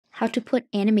How to put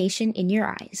animation in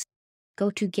your eyes. Go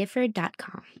to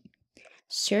Giffer.com.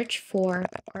 Search for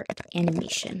art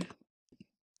animation.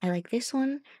 I like this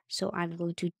one, so I'm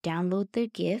going to download the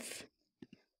GIF.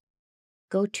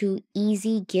 Go to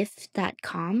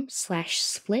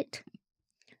easygif.com/split.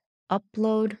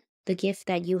 Upload the GIF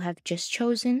that you have just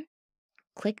chosen.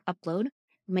 Click upload. It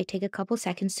might take a couple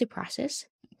seconds to process,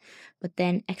 but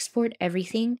then export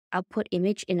everything, output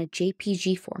image in a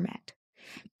JPG format.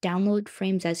 Download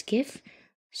frames as GIF.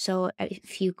 So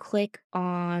if you click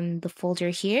on the folder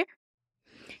here,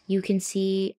 you can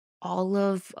see all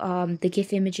of the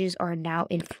GIF images are now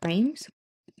in frames.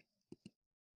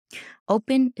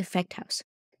 Open Effect House.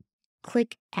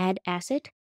 Click Add Asset,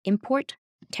 Import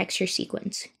Texture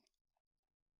Sequence.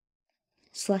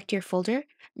 Select your folder.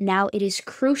 Now it is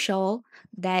crucial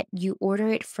that you order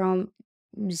it from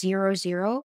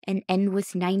 00 and end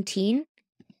with 19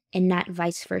 and not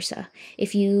vice versa.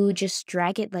 If you just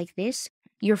drag it like this,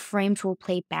 your frames will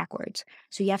play backwards.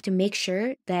 So you have to make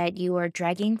sure that you are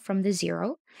dragging from the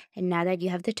 0. And now that you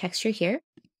have the texture here,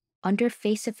 under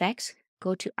Face Effects,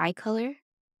 go to Eye Color,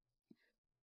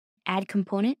 Add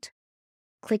Component,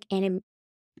 click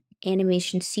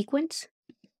Animation Sequence,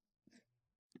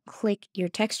 click your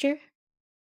texture,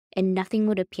 and nothing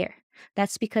would appear.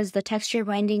 That's because the texture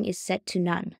binding is set to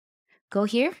none. Go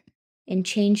here and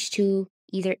change to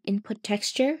either Input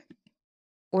Texture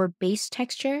or Base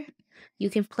Texture. You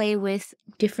can play with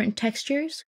different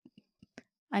textures.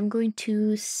 I'm going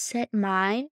to set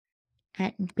mine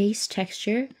at Base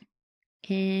Texture,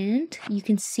 and you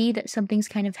can see that something's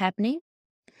kind of happening.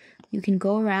 You can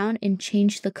go around and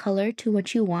change the color to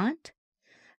what you want.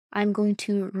 I'm going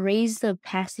to raise the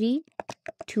opacity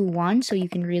to 1 so you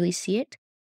can really see it.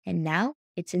 And now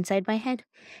it's inside my head.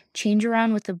 Change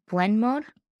around with the blend mode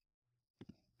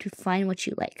to find what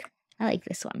you like. I like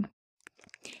this one.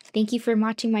 Thank you for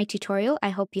watching my tutorial.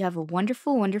 I hope you have a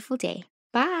wonderful, wonderful day.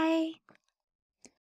 Bye!